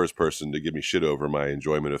not the first person to give me shit over my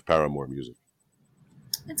enjoyment of Paramore music.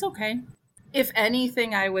 It's okay. If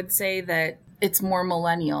anything, I would say that it's more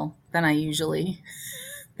millennial than I usually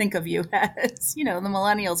think of you as. You know, the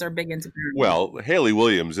millennials are big into Paramore. Well, Hayley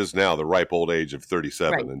Williams is now the ripe old age of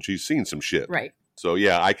 37, and she's seen some shit. Right. So,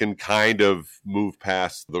 yeah, I can kind of move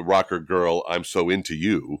past the rocker girl, I'm so into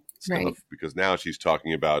you stuff, because now she's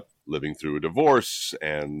talking about living through a divorce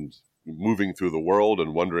and moving through the world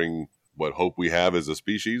and wondering what hope we have as a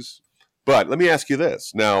species. But let me ask you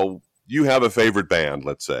this. Now, you have a favorite band,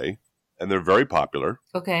 let's say, and they're very popular.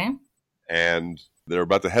 Okay. And they're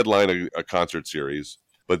about to headline a concert series,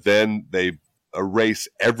 but then they erase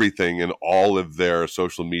everything in all of their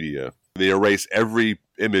social media. They erase every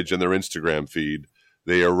image in their Instagram feed.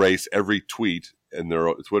 They erase every tweet in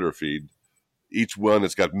their Twitter feed. Each one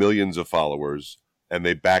has got millions of followers, and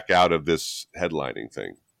they back out of this headlining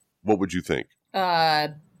thing. What would you think?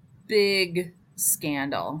 Big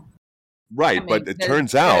scandal. Right, but it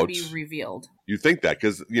turns out be revealed. You think that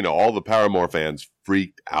because, you know, all the Paramore fans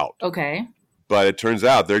freaked out. Okay. But it turns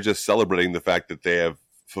out they're just celebrating the fact that they have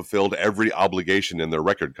fulfilled every obligation in their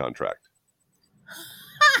record contract.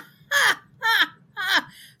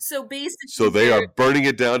 So basically, so they are burning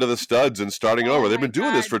it down to the studs and starting over. They've been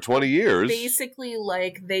doing this for 20 years. Basically,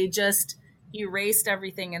 like, they just erased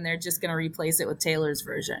everything and they're just going to replace it with Taylor's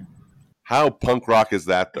version. How punk rock is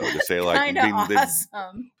that, though? To say, like,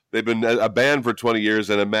 awesome. They've been a band for 20 years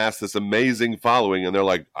and amassed this amazing following, and they're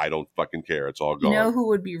like, I don't fucking care. It's all gone. You know who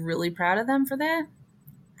would be really proud of them for that?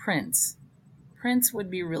 Prince. Prince would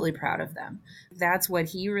be really proud of them. That's what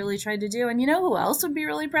he really tried to do. And you know who else would be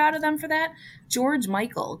really proud of them for that? George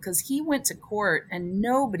Michael, because he went to court and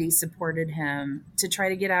nobody supported him to try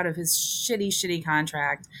to get out of his shitty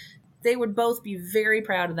contract. They would both be very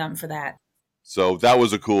proud of them for that. So that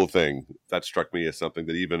was a cool thing. That struck me as something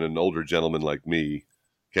that even an older gentleman like me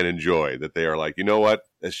can enjoy, that they are like, you know what?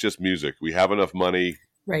 It's just music. We have enough money.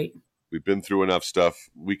 Right. We've been through enough stuff.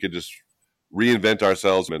 We could just reinvent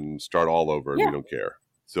ourselves and start all over, and we don't care.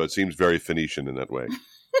 So it seems very Phoenician in that way.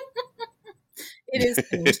 It is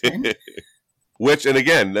Phoenician. Which, and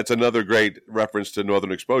again, that's another great reference to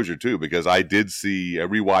Northern Exposure, too, because I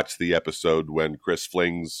rewatched the episode when Chris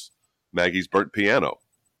flings Maggie's burnt piano.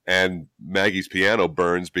 And Maggie's piano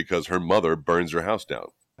burns because her mother burns her house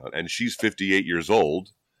down. And she's 58 years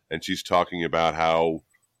old, and she's talking about how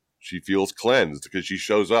she feels cleansed because she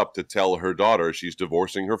shows up to tell her daughter she's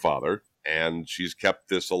divorcing her father, and she's kept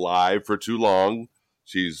this alive for too long.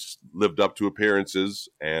 She's lived up to appearances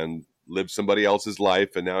and lived somebody else's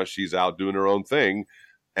life, and now she's out doing her own thing.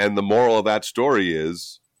 And the moral of that story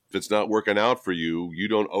is, if it's not working out for you, you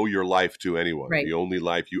don't owe your life to anyone. Right. The only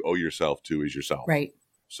life you owe yourself to is yourself. Right.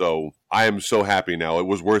 So I am so happy now. It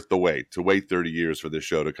was worth the wait, to wait 30 years for this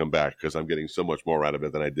show to come back, because I'm getting so much more out of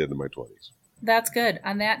it than I did in my 20s. That's good.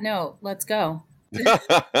 On that note, let's go.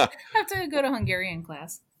 I have to go to Hungarian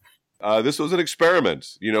class. This was an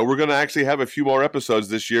experiment. You know, we're going to actually have a few more episodes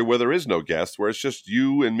this year where there is no guest, where it's just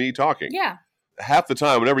you and me talking. Yeah. Half the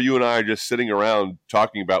time, whenever you and I are just sitting around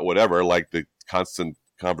talking about whatever, like the constant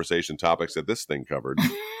conversation topics that this thing covered,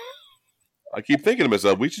 I keep thinking to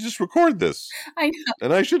myself, we should just record this. I know.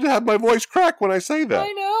 And I should have my voice crack when I say that.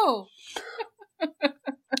 I know.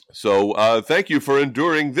 So thank you for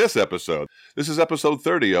enduring this episode. This is episode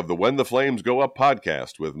 30 of the When the Flames Go Up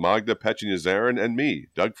podcast with Magda Petchinazarin and me,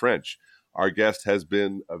 Doug French. Our guest has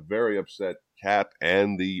been a very upset cat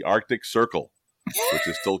and the Arctic Circle, which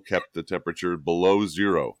has still kept the temperature below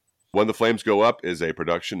zero. When the Flames Go Up is a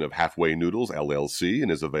production of Halfway Noodles, LLC, and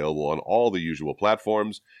is available on all the usual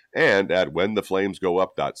platforms and at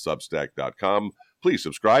whentheflamesgoup.substack.com. Please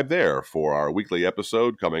subscribe there for our weekly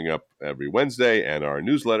episode coming up every Wednesday and our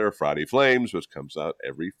newsletter, Friday Flames, which comes out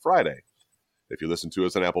every Friday. If you listen to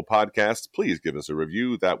us on Apple Podcasts, please give us a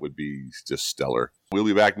review. That would be just stellar. We'll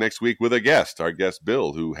be back next week with a guest, our guest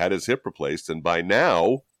Bill, who had his hip replaced and by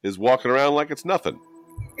now is walking around like it's nothing.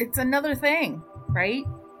 It's another thing, right?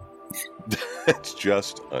 It's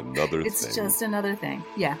just another thing. It's just another thing.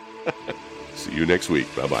 Yeah. See you next week.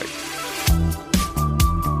 Bye-bye.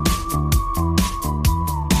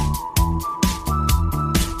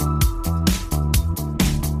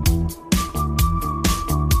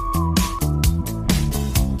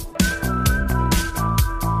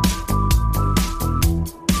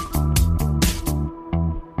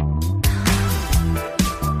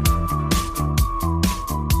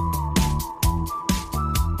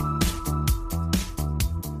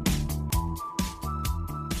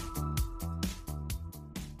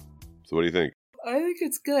 So what do you think? I think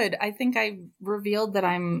it's good. I think I revealed that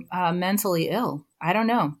I'm mentally ill. I don't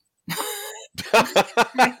know.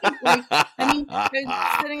 I mean,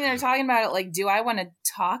 I'm sitting there talking about it like, do I want to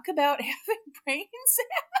talk about having brain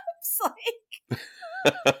zaps?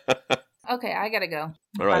 Like, okay, I gotta go.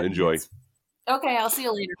 All right, enjoy. Okay, I'll see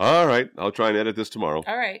you later. All right, I'll try and edit this tomorrow.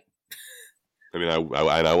 All right. I mean, I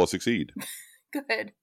will succeed. Good.